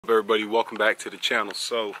Everybody, welcome back to the channel.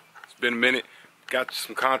 So it's been a minute, got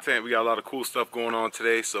some content. We got a lot of cool stuff going on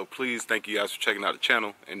today, so please thank you guys for checking out the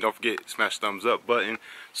channel, and don't forget, smash the thumbs up button.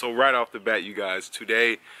 So right off the bat, you guys,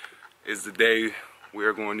 today is the day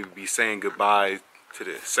we're going to be saying goodbye to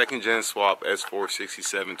the second gen swap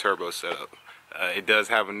S467 turbo setup. It does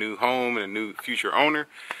have a new home and a new future owner.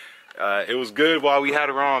 It was good while we had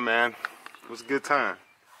her on, man. It was a good time.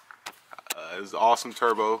 It was an awesome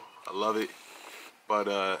turbo. I love it. But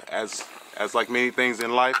as like many things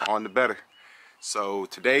in life, on the better. So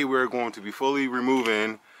today we're going to be fully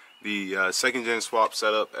removing the second gen swap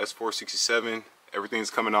setup S467. Everything's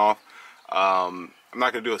coming off. I'm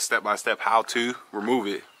not gonna do a step-by-step how to remove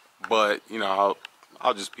it, but you know,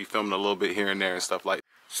 I'll just be filming a little bit here and there and stuff like that.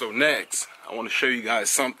 So next, I want to show you guys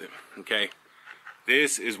something. Okay,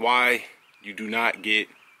 this is why you do not get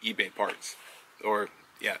eBay parts, or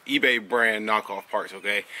yeah, eBay brand knockoff parts,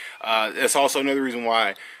 okay? That's also another reason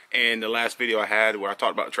why in the last video I had where I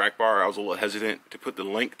talked about the track bar, I was a little hesitant to put the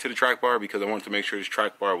link to the track bar because I wanted to make sure this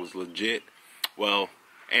track bar was legit. Well,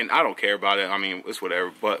 and I don't care about it. I mean, it's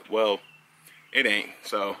whatever, but, well, it ain't.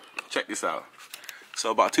 So, check this out.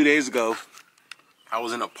 So, about 2 days ago, I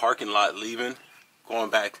was in a parking lot leaving,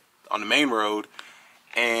 going back on the main road,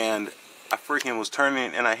 and I freaking was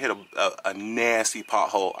turning and I hit a nasty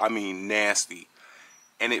pothole. I mean, nasty.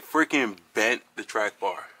 And it freaking bent the track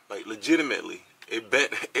bar, like legitimately. It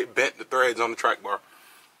bent the threads on the track bar.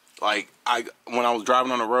 Like when I was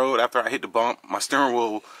driving on the road after I hit the bump, my steering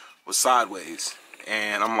wheel was sideways,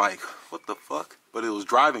 and I'm like, what the fuck? But it was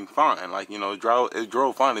driving fine, like, you know, it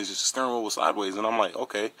drove fine. It's just the steering wheel was sideways, and I'm like,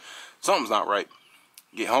 okay, something's not right.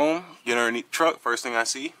 Get home, get underneath the truck. First thing I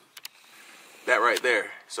see, that right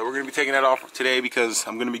there. So we're gonna be taking that off today because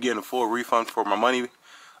I'm gonna be getting a full refund for my money.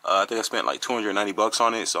 I think I spent like 290 bucks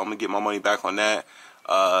on it, so I'm gonna get my money back on that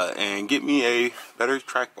and get me a better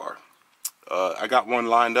track bar. I got one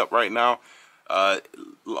lined up right now, a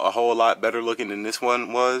whole lot better looking than this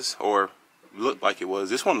one was, or looked like it was.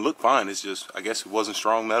 This one looked fine. It's just, I guess it wasn't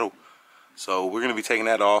strong metal. So we're gonna be taking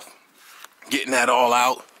that off, getting that all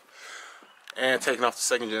out, and taking off the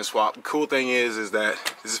second gen swap. The cool thing is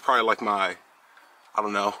that this is probably like my, I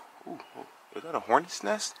don't know. Ooh, is that a hornet's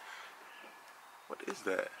nest? What is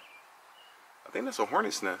that? I think that's a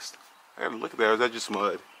hornet's nest. I gotta look at that. Or is that just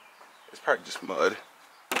mud? It's probably just mud.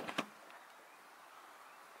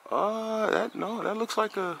 That looks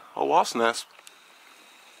like a wasp nest.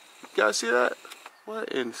 You guys see that? What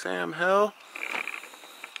in Sam hell?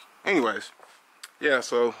 Anyways, yeah.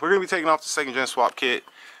 So we're gonna be taking off the second gen swap kit.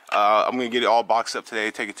 I'm gonna get it all boxed up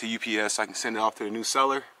today. Take it to UPS. So I can send it off to the new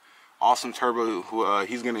seller. Awesome turbo. Who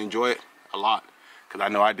he's gonna enjoy it a lot, because I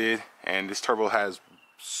know I did. And this turbo has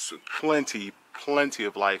plenty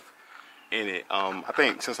of life in it. I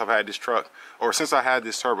think since I've had this truck, or since I had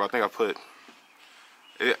this turbo, I think I put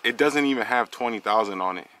it doesn't even have 20,000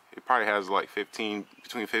 on it. It probably has like between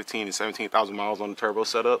 15 and 17,000 miles on the turbo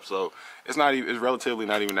setup. So it's not even, it's relatively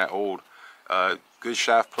not even that old. Good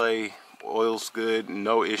shaft play, oil's good,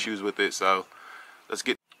 no issues with it. So let's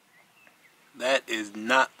get. That is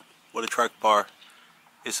not what a track bar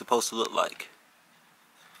is supposed to look like.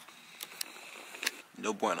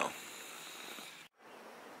 No bueno.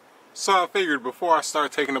 So I figured before I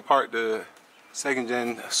start taking apart the second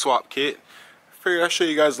gen swap kit, I figured I'd show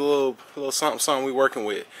you guys a little something we working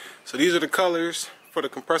with. So these are the colors for the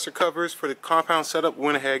compressor covers for the compound setup.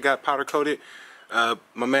 Went ahead, got powder coated. My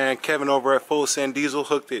man Kevin over at Full Send Diesel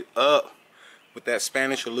hooked it up with that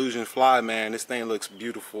Spanish Illusion fly, man. This thing looks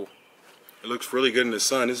beautiful. It looks really good in the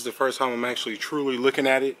sun. This is the first time I'm actually truly looking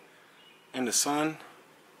at it in the sun,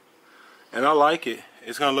 and I like it.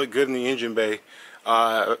 It's gonna look good in the engine bay.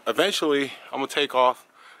 Eventually, I'm gonna take off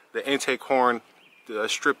the intake horn,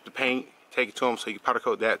 strip the paint, take it to them so you can powder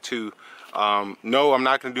coat that too. No, I'm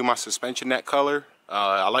not gonna do my suspension that color.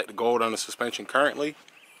 I like the gold on the suspension currently,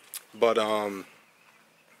 but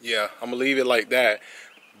yeah, I'm gonna leave it like that.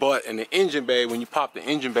 But in the engine bay, when you pop the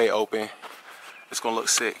engine bay open, it's gonna look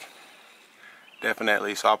sick,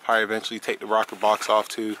 definitely. So I'll probably eventually take the rocker box off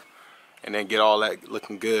too, and then get all that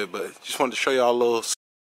looking good. But just wanted to show y'all a little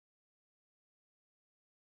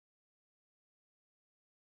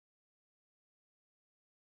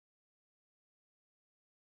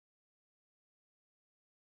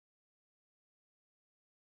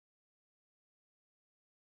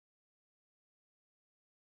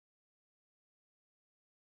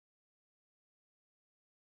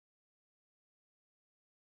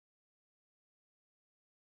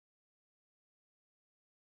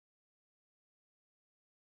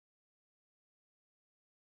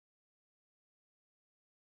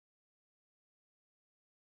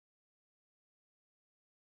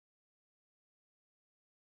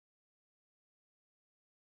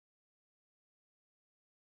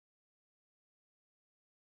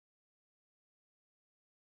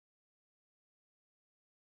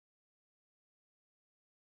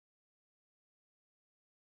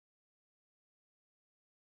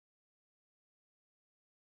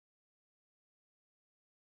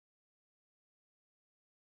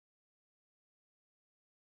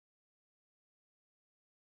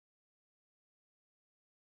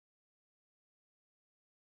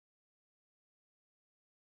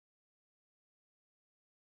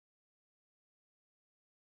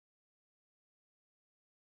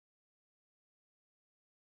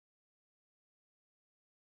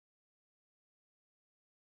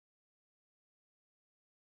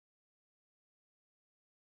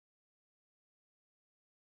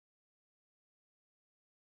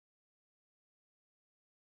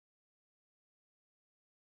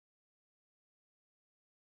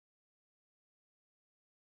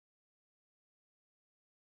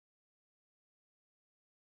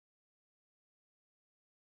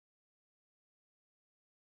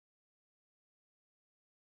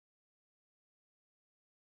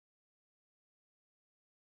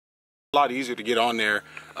a lot easier to get on there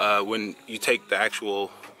when you take the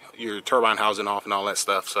actual your turbine housing off and all that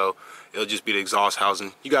stuff. So it'll just be the exhaust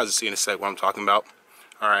housing. You guys will see in a sec what I'm talking about.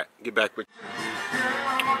 All right, get back with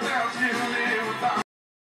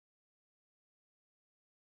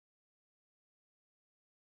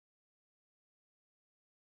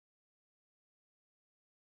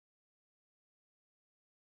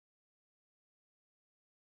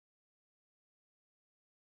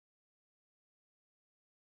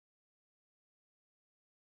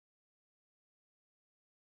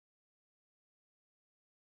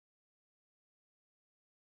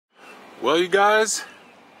Well, you guys,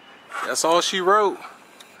 that's all she wrote.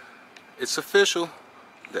 It's official.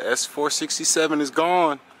 The S467 is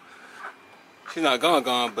gone. She's not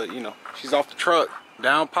gone, but you know, she's off the truck.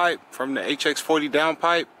 Downpipe from the HX40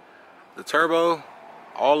 downpipe, the turbo,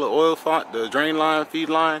 all the oil font, the drain line, feed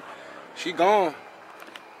line. She gone.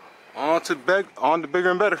 On to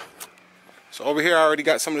bigger and better. So over here, I already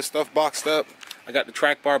got some of the stuff boxed up. I got the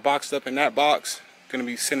track bar boxed up in that box. Gonna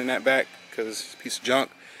be sending that back because it's a piece of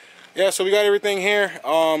junk. Yeah, so we got everything here.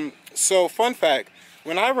 So fun fact,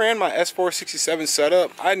 when I ran my S467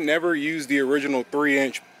 setup, I never used the original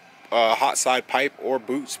 3-inch hot side pipe or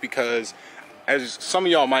boots because, as some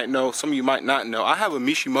of y'all might know, some of you might not know, I have a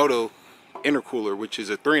Mishimoto intercooler, which is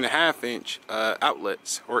a 3.5-inch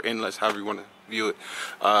outlets or inlets, however you want to view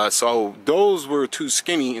it. So those were too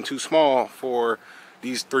skinny and too small for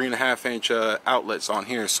these 3.5-inch outlets on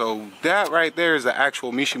here. So that right there is the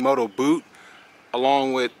actual Mishimoto boot,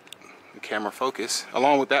 along with the camera focus,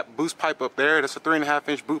 along with that boost pipe up there. That's a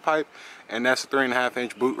 3.5-inch boot pipe, and that's a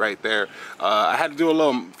 3.5-inch boot right there. I had to do a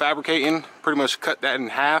little fabricating, pretty much cut that in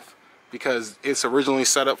half because it's originally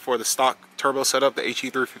set up for the stock turbo setup, the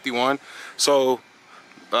HE351. So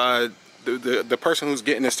the person who's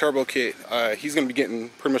getting this turbo kit, he's gonna be getting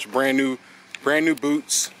pretty much brand new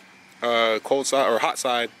boots, cold side or hot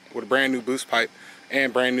side with a brand new boost pipe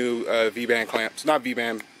and brand new V-band clamps, not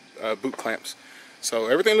V-band, boot clamps. So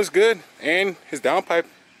everything looks good, and his downpipe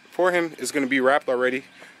for him is going to be wrapped already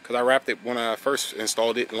because I wrapped it when I first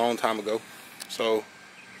installed it a long time ago. So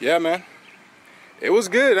yeah, man, it was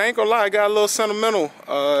good. I ain't gonna lie, I got a little sentimental.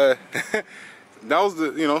 That was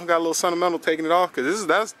the, you know, got a little sentimental taking it off because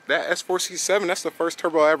that S467. That's the first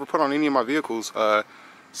turbo I ever put on any of my vehicles.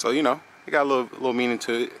 So you know, it got a little meaning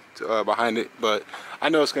to it, behind it, but I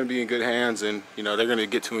know it's going to be in good hands, and you know they're going to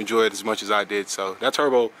get to enjoy it as much as I did. So that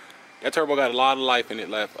turbo got a lot of life in it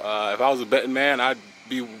left. If I was a betting man, I'd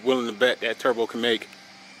be willing to bet that turbo can make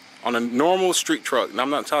on a normal street truck. And I'm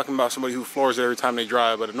not talking about somebody who floors it every time they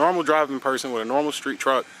drive, but a normal driving person with a normal street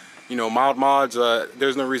truck, you know, mild mods,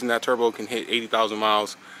 there's no reason that turbo can hit 80,000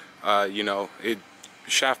 miles. You know,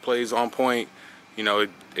 shaft plays on point. You know,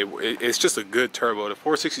 it's just a good turbo. The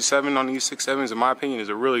 467 on these 6.7s, in my opinion, is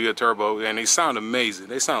a really good turbo, and they sound amazing.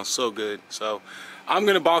 They sound so good. So I'm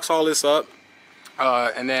gonna box all this up,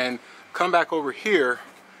 and then come back over here,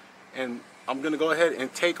 and I'm gonna go ahead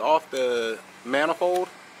and take off the manifold,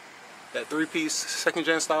 that 3-piece second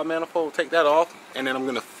gen style manifold. Take that off, and then I'm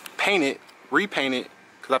gonna paint it, repaint it,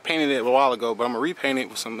 because I painted it a while ago, but I'm gonna repaint it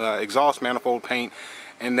with some exhaust manifold paint,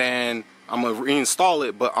 and then I'm gonna reinstall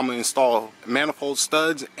it, but I'm gonna install manifold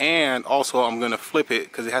studs, and also I'm gonna flip it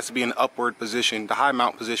because it has to be in an upward position, the high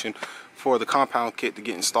mount position, for the compound kit to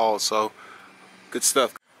get installed. So good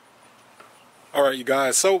stuff. Alright, you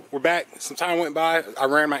guys, so we're back. Some time went by. I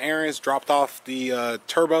ran my errands, dropped off the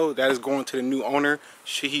turbo that is going to the new owner.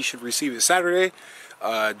 He should receive it Saturday.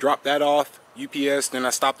 Dropped that off, UPS. Then I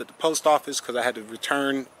stopped at the post office because I had to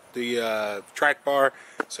return the track bar.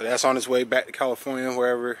 So that's on its way back to California,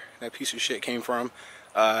 wherever that piece of shit came from.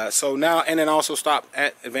 So now, and then also stopped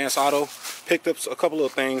at Advanced Auto. Picked up a couple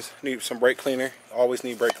of things. Need some brake cleaner. Always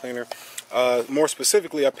need brake cleaner. More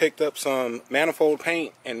specifically, I picked up some manifold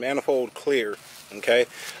paint and manifold clear. Okay,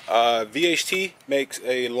 VHT makes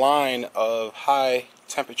a line of high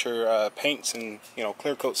temperature paints and, you know,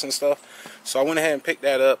 clear coats and stuff. So I went ahead and picked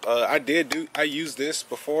that up. I used this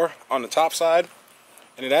before on the top side,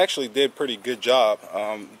 and it actually did pretty good job.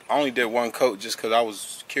 I only did one coat just because I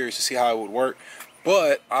was curious to see how it would work.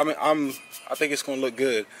 But I think it's going to look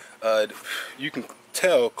good. You can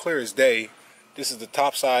tell clear as day. This is the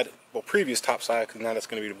top side. Well, previous top side, because now that's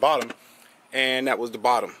going to be the bottom, and that was the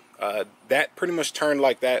bottom. That pretty much turned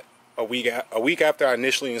like that a week after I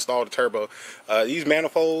initially installed the turbo. These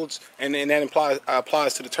manifolds, and that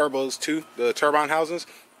applies to the turbos too, the turbine housings.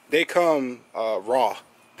 They come raw.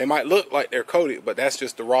 They might look like they're coated, but that's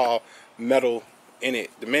just the raw metal in it.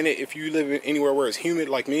 The minute, if you live anywhere where it's humid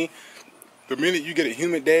like me, the minute you get a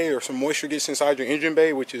humid day or some moisture gets inside your engine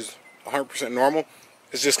bay, which is 100% normal,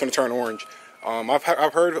 it's just going to turn orange. I've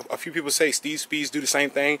heard a few people say Steve Speeds do the same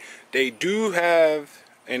thing. They do have,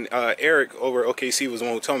 and Eric over OKC was the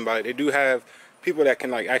one who told me about it. They do have people that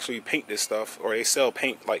can like actually paint this stuff, or they sell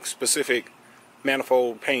paint, like specific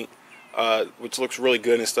manifold paint, which looks really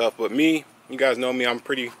good and stuff. But me, you guys know me, I'm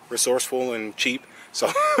pretty resourceful and cheap.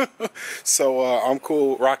 So, I'm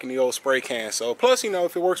cool rocking the old spray can. So, plus, you know,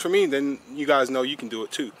 if it works for me, then you guys know you can do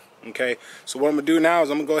it too. Okay. So what I'm gonna do now is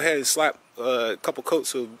I'm gonna go ahead and slap a couple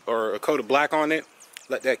coats of, or a coat of black on it,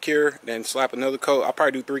 let that cure, then slap another coat. I'll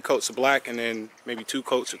probably do 3 coats of black and then maybe 2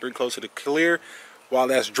 coats or 3 coats of the clear. While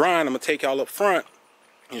that's drying, I'm gonna take y'all up front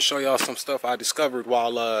and show y'all some stuff I discovered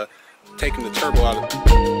while taking the turbo out of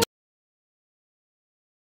it.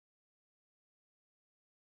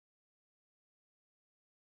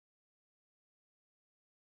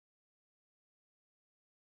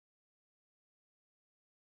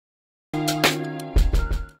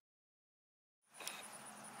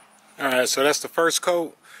 Alright, so that's the first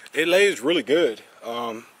coat. It lays really good.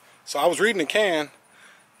 So I was reading the can.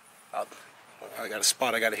 I got a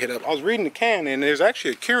spot I got to hit up. I was reading the can, and there's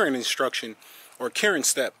actually a curing instruction or curing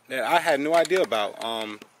step that I had no idea about.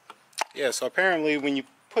 Yeah, so apparently when you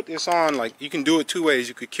put this on, like, you can do it 2 ways.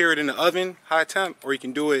 You could cure it in the oven, high temp, or you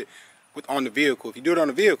can do it on the vehicle. If you do it on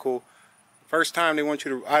the vehicle, first time they want you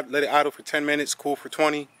to let it idle for 10 minutes, cool for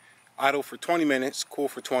 20, idle for 20 minutes, cool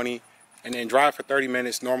for 20, and then dry for 30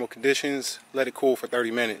 minutes, normal conditions, let it cool for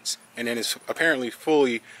 30 minutes. And then it's apparently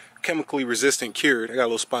fully chemically resistant cured. I got a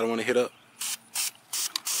little spot I want to hit up.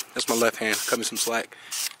 That's my left hand, cut me some slack.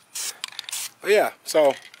 But yeah,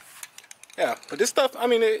 so, yeah. But this stuff, I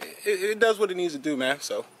mean, it does what it needs to do, man.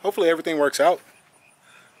 So hopefully everything works out.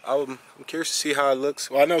 I'm curious to see how it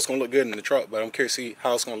looks. Well, I know it's going to look good in the truck, but I'm curious to see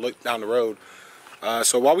how it's going to look down the road.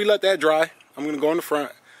 So while we let that dry, I'm going to go in the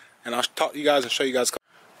front, and I'll talk to you guys and show you guys.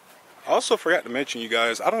 I also forgot to mention, you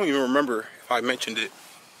guys, I don't even remember if I mentioned it.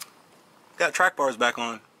 Got track bars back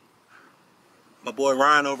on. My boy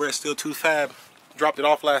Ryan over at Steel Tooth Fab dropped it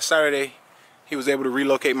off last Saturday. He was able to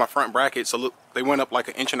relocate my front bracket, so look, they went up like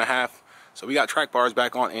 1.5 inches. So we got track bars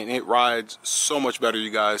back on, and it rides so much better, you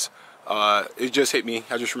guys. It just hit me,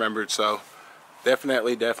 I just remembered. So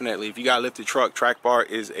definitely, if you got a lifted truck, track bar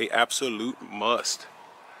is a absolute must.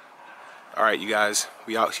 All right, you guys,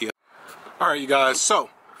 we out here. All right, you guys, so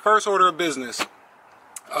first order of business.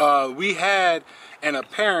 We had an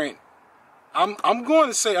apparent, I'm going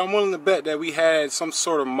to say, I'm willing to bet that we had some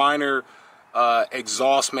sort of minor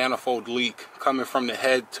exhaust manifold leak coming from the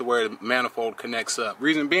head to where the manifold connects up.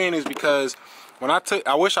 Reason being is because when I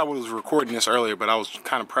wish I was recording this earlier, but I was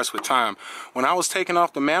kind of pressed with time. When I was taking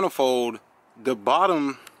off the manifold, the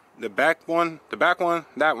bottom, the back one,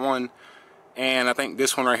 that one, and I think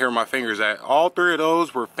this one right here where my finger's at, all 3 of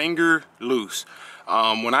those were finger loose.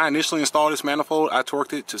 When I initially installed this manifold, I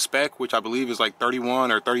torqued it to spec, which I believe is like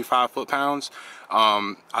 31 or 35 foot-pounds.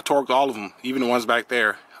 I torqued all of them, even the ones back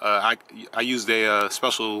there. I used a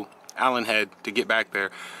special Allen head to get back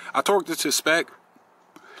there. I torqued it to spec,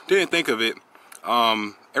 didn't think of it.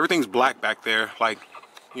 Everything's black back there, like,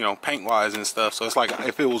 you know, paint-wise and stuff. So it's like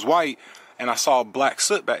if it was white and I saw black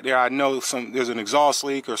soot back there, I know there's an exhaust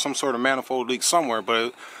leak or some sort of manifold leak somewhere,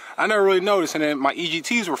 but I never really noticed. And then my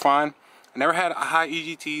EGTs were fine. I never had high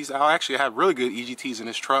EGTs. I actually had really good EGTs in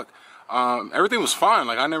this truck. Everything was fine.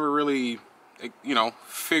 Like, I never really, you know,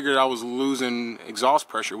 figured I was losing exhaust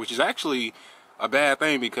pressure, which is actually a bad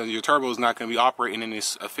thing because your turbo is not going to be operating in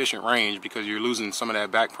this efficient range because you're losing some of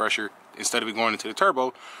that back pressure. Instead of it going into the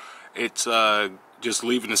turbo, it's just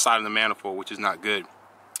leaving the side of the manifold, which is not good.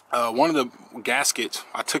 One of the gaskets,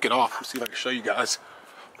 I took it off. Let's see if I can show you guys.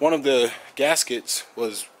 One of the gaskets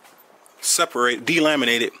was separated,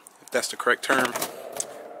 delaminated, if that's the correct term.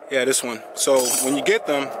 Yeah, this one. So when you get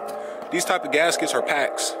them, these type of gaskets are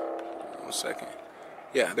packs. 1 second.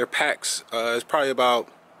 Yeah, they're packs. It's probably about,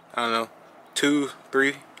 I don't know, 2,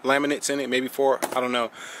 3 laminates in it, maybe 4. I don't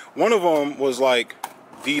know. One of them was like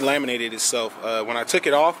delaminated itself. When I took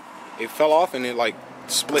it off, it fell off and it like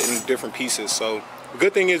split in different pieces. So the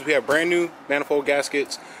good thing is we have brand new manifold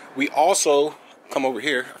gaskets. We also come over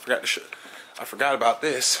here. I forgot about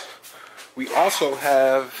this. We also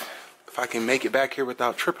have, if I can make it back here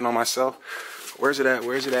without tripping on myself. Where's it at?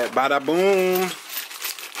 Where's it at? Bada boom.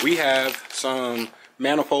 We have some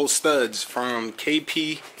manifold studs from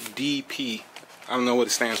KPDP. I don't know what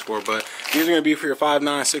it stands for, but these are going to be for your 5.9,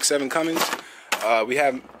 6.7 Cummins. We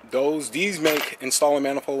have those. These make installing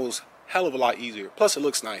manifolds hell of a lot easier. Plus, it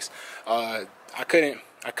looks nice. I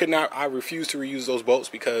refuse to reuse those bolts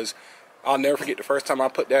because I'll never forget the first time I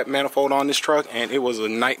put that manifold on this truck, and it was a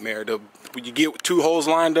nightmare. You get 2 holes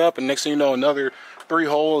lined up, and next thing you know, another 3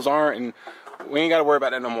 holes aren't, and we ain't got to worry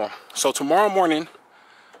about that no more. So tomorrow morning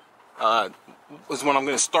is when I'm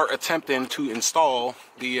going to start attempting to install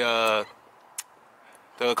the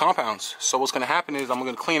compounds. So what's going to happen is I'm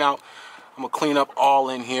going to clean up all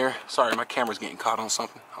in here. Sorry, my camera's getting caught on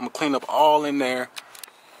something. I'm going to clean up all in there,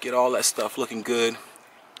 get all that stuff looking good,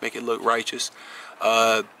 make it look righteous.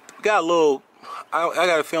 Got a little, I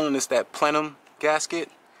got a feeling it's that plenum gasket.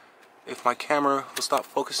 If my camera will stop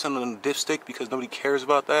focusing on the dipstick because nobody cares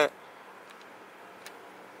about that.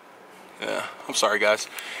 Yeah, I'm sorry guys.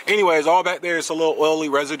 Anyways, all back there, it's a little oily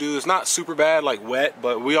residue. It's not super bad, like wet,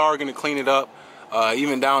 but we are gonna clean it up.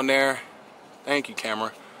 Even down there, thank you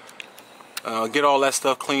camera. Get all that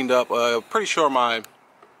stuff cleaned up. Pretty sure I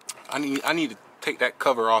need to take that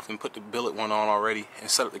cover off and put the billet one on already and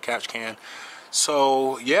set up the catch can.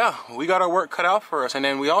 So yeah, we got our work cut out for us. And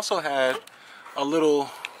then we also had a little,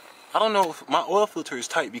 I don't know if my oil filter is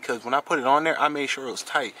tight because when I put it on there, I made sure it was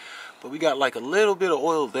tight. But we got like a little bit of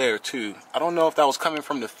oil there too. I don't know if that was coming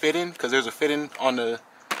from the fitting, because there's a fitting on there's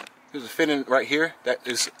a fitting right here that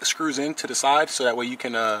screws in to the side, so that way you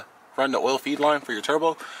can run the oil feed line for your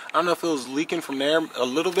turbo. I don't know if it was leaking from there a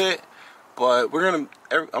little bit, but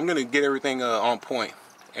I'm gonna get everything on point.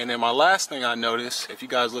 And then my last thing I noticed, if you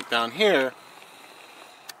guys look down here,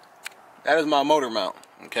 that is my motor mount.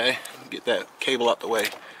 Okay, get that cable out the way.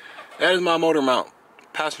 That is my motor mount,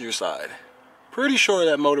 passenger side. Pretty sure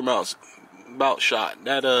that motor mount's about shot.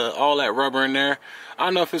 That all that rubber in there, I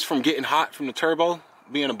don't know if it's from getting hot from the turbo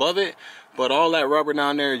being above it, but all that rubber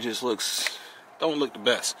down there just don't look the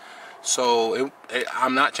best. So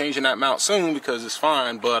I'm not changing that mount soon because it's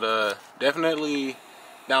fine, but definitely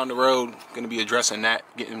down the road gonna be addressing that,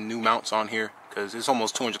 getting new mounts on here because it's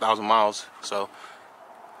almost 200,000 miles. So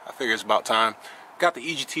I figure it's about time. Got the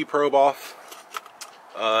EGT probe off.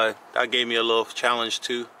 That gave me a little challenge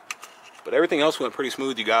too. But everything else went pretty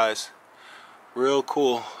smooth, you guys. Real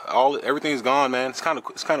cool. Everything's gone, man. It's kind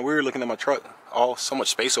of weird looking at my truck. So much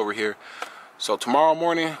space over here. So tomorrow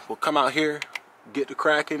morning we'll come out here, get to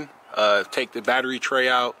cracking, take the battery tray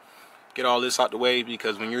out, get all this out the way,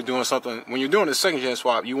 because when you're doing a second gen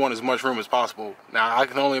swap, you want as much room as possible. Now I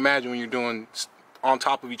can only imagine when you're doing on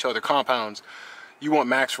top of each other compounds, you want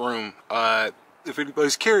max room. If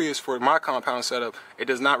anybody's curious, for my compound setup, it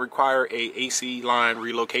does not require a AC line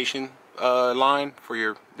relocation line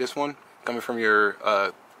for this one coming from your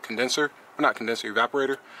condenser, or not condenser,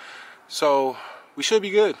 evaporator. So we should be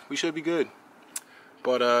good.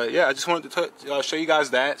 But yeah, I just wanted to show you guys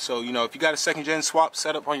that. So you know, if you got a second gen swap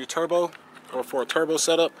setup on your turbo, or for a turbo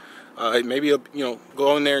setup, maybe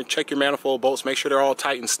go in there and check your manifold bolts, make sure they're all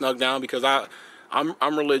tight and snug down, because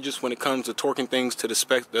I'm religious when it comes to torquing things to the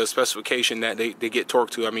specification that they get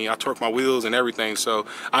torqued to. I mean, I torque my wheels and everything, so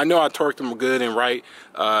I know I torqued them good and right.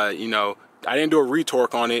 You know, I didn't do a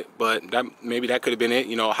retorque on it, but maybe that could have been it.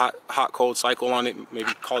 You know, hot cold cycle on it,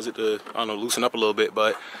 maybe cause it to, I don't know, loosen up a little bit.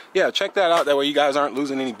 But yeah, check that out. That way you guys aren't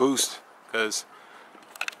losing any boost, because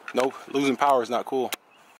no, losing power is not cool.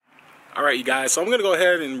 All right, you guys. So I'm gonna go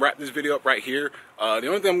ahead and wrap this video up right here. The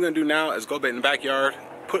only thing I'm gonna do now is go back in the backyard,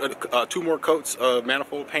 put 2 more coats of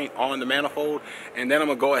manifold paint on the manifold, and then I'm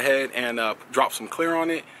gonna go ahead and drop some clear on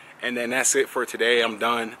it, and then that's it for today. I'm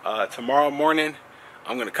done. Tomorrow morning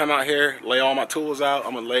I'm gonna come out here, lay all my tools out.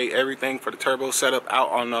 I'm gonna lay everything for the turbo setup out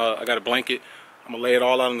on I got a blanket. I'm gonna lay it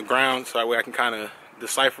all out on the ground so that way I can kind of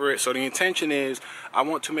decipher it. So the intention is I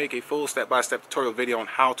want to make a full step-by-step tutorial video on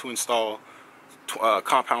how to install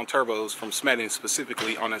compound turbos from Smedin,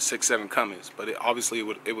 specifically on a 6.7 Cummins, but obviously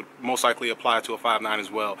it would most likely apply to a 5.9 as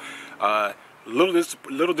well.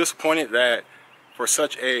 Little disappointed that for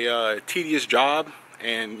such a tedious job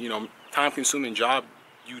and time-consuming job,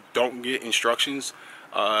 you don't get instructions.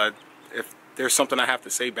 If there's something I have to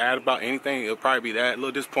say bad about anything, it'll probably be that. A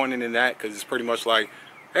little disappointed in that, because it's pretty much like,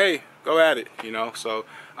 hey, go at it, So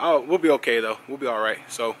we'll be okay though. We'll be all right.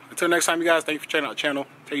 So until next time, you guys, thank you for checking out the channel.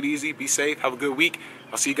 Take it easy, be safe, have a good week.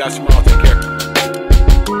 I'll see you guys tomorrow. Take care.